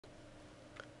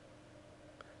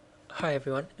Hi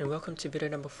everyone, and welcome to video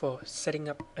number 4, setting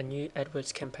up a new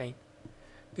AdWords campaign.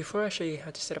 Before I show you how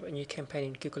to set up a new campaign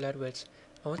in Google AdWords,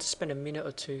 I want to spend a minute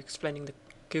or two explaining the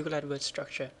Google AdWords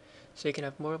structure so you can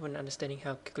have more of an understanding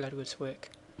how Google AdWords work.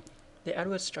 The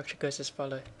AdWords structure goes as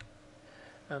follows.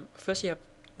 First you have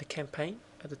the campaign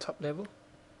at the top level.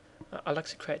 I like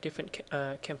to create different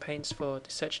campaigns for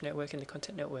the search network and the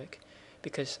content network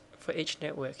because for each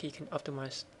network you can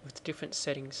optimize with different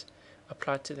settings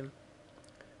applied to them.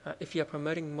 If you are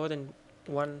promoting more than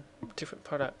one different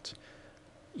product,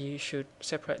 you should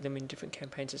separate them in different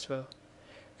campaigns as well.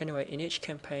 Anyway, in each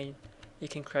campaign, you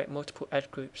can create multiple ad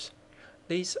groups.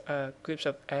 These are groups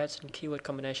of ads and keyword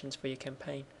combinations for your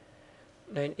campaign.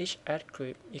 Now, in each ad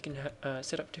group, you can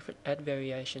set up different ad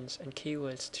variations and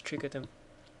keywords to trigger them.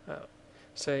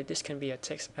 So this can be a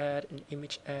text ad, an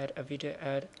image ad, a video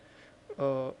ad,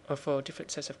 or for different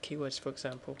sets of keywords, for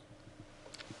example.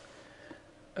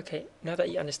 Okay, now that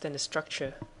you understand the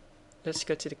structure, let's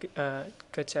go to our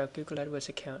Google AdWords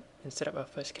account and set up our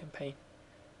first campaign.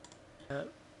 To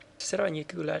set up a new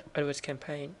Google AdWords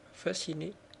campaign, first you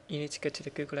need to go to the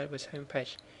Google AdWords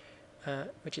homepage,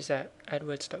 which is at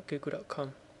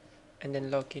adwords.google.com, and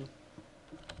then log in.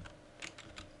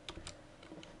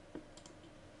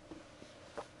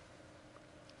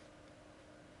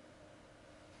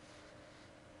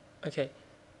 Okay,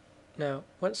 now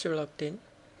once you're logged in,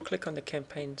 click on the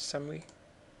campaign summary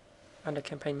under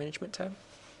campaign management tab,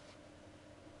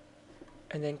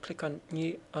 and then click on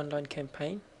new online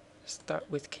campaign, start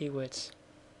with keywords.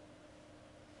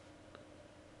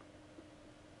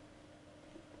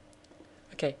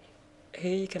 Okay,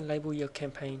 here you can label your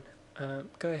campaign.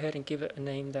 Go ahead and give it a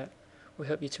name that will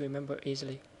help you to remember it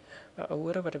easily. A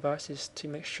word of advice is to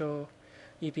make sure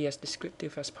you be as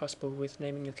descriptive as possible with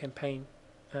naming your campaign,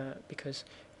 because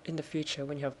in the future,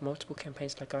 when you have multiple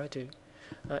campaigns like I do,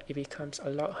 it becomes a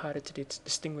lot harder to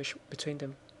distinguish between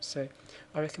them. So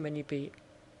I recommend you be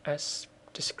as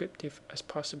descriptive as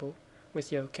possible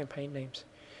with your campaign names.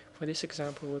 For this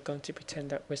example, we're going to pretend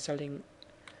that we're selling,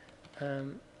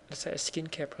 let's say, a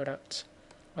skincare product.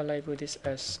 I'll label this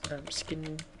as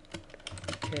skincare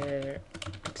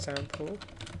example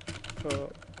for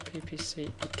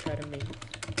PPC Academy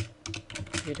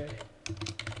video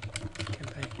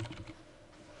campaign.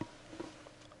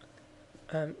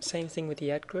 Same thing with the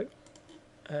ad group.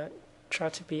 Try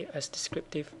to be as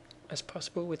descriptive as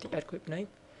possible with the ad group name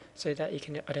so that you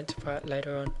can identify it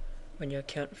later on when your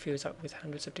account fills up with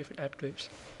hundreds of different ad groups.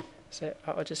 So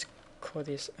I'll just call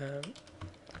this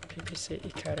PPC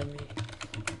Academy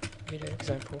video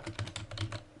example.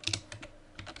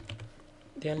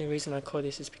 The only reason I call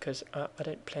this is because I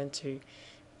don't plan to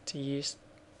use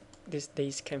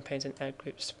these campaigns and ad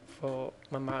groups for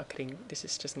my marketing. This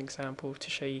is just an example to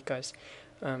show you guys,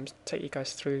 take you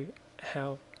guys through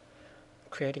how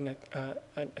creating a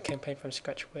campaign from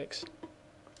scratch works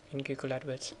in Google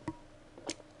AdWords.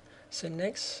 So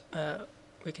next,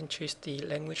 we can choose the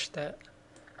language that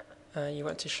you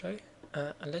want to show.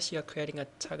 Unless you are creating a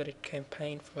targeted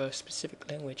campaign for a specific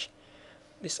language,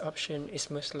 this option is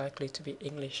most likely to be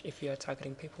English if you are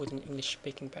targeting people with an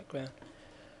English-speaking background.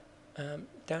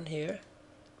 Down here,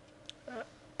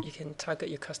 you can target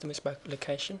your customers by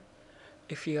location.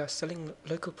 If you are selling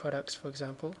local products, for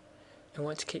example, and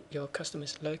want to keep your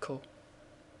customers local,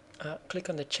 click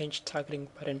on the Change Targeting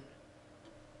button.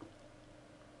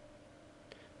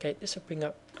 Okay, this will bring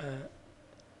up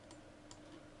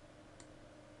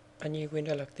a new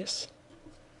window like this.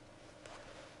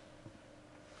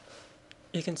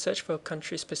 You can search for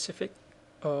country-specific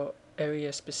or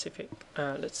area-specific.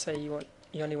 Let's say you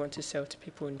only want to sell to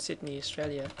people in Sydney,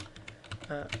 Australia.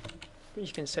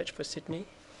 You can search for Sydney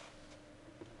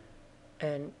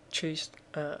and choose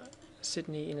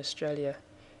Sydney in Australia,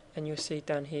 and you'll see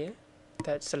down here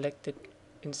that selected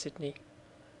in Sydney.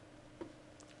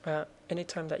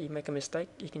 Anytime that you make a mistake,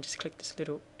 you can just click this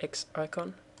little X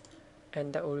icon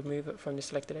and that will remove it from the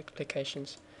selected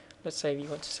locations. Let's say you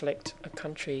want to select a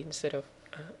country instead of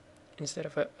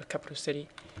a capital city,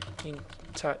 you can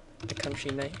type the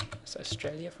country name, so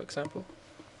Australia for example,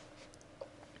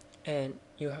 and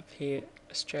you have here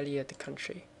Australia the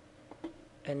country,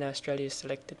 and now Australia is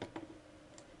selected.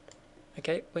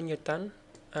 Okay, when you're done,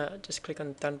 just click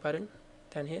on the done button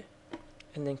down here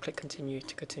and then click continue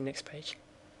to go to the next page.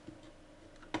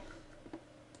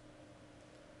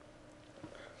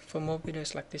 For more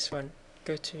videos like this one,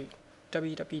 go to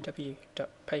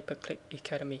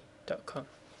www.payperclickacademy.com.